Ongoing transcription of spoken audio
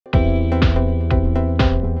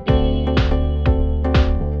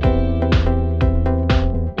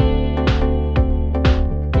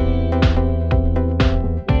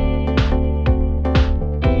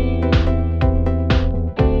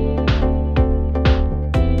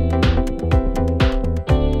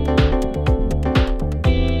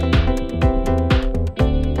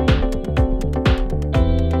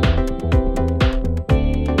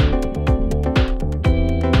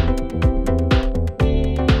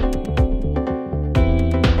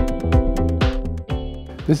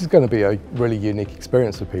This is going to be a really unique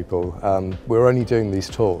experience for people. We're only doing these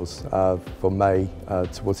tours for May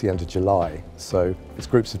towards the end of July, so it's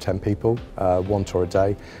groups of 10 people, one tour a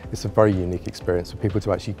day. It's a very unique experience for people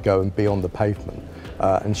to actually go and be on the pavement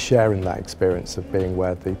and share in that experience of being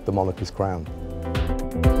where the monarch is crowned.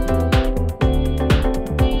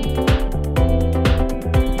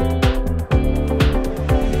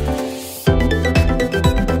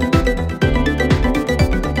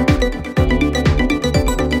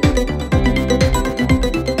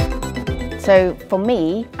 So for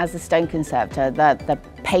me, as a stone conservator, the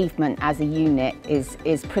pavement as a unit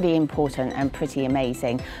is pretty important and pretty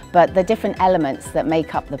amazing. But the different elements that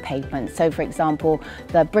make up the pavement, so for example,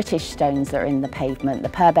 the British stones that are in the pavement, the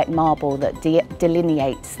Purbeck marble that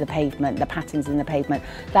delineates the pavement, the patterns in the pavement,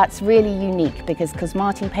 that's really unique because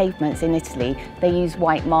Cosmati pavements in Italy, they use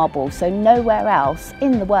white marble. So nowhere else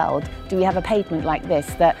in the world do we have a pavement like this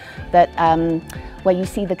where you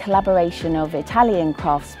see the collaboration of Italian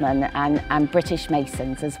craftsmen and British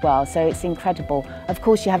masons as well. So it's incredible. Of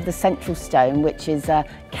course, you have the central stone, which is a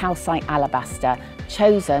calcite alabaster,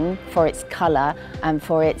 chosen for its colour and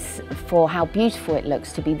for how beautiful it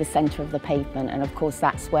looks to be the centre of the pavement. And of course,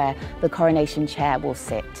 that's where the coronation chair will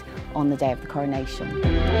sit on the day of the coronation.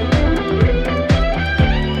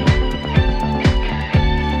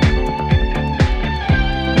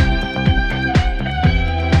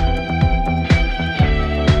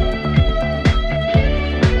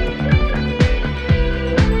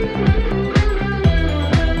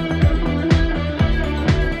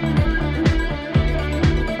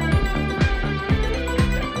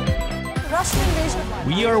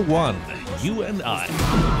 We are one, you and I,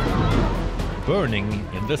 burning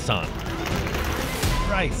in the sun,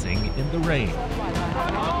 rising in the rain,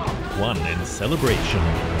 one in celebration,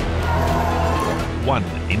 one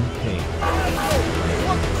in pain,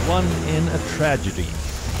 one in a tragedy,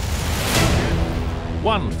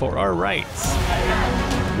 one for our rights,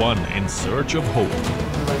 one in search of hope,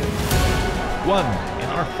 one in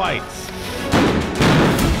our fights.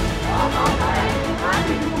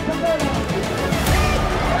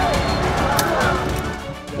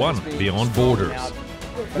 One beyond borders,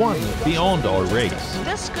 one beyond our race,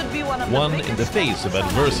 one in the face of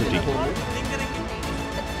adversity.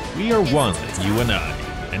 We are one, you and I,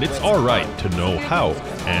 and it's our right to know how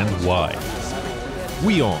and why.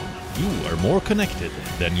 WION, you are more connected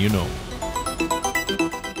than you know.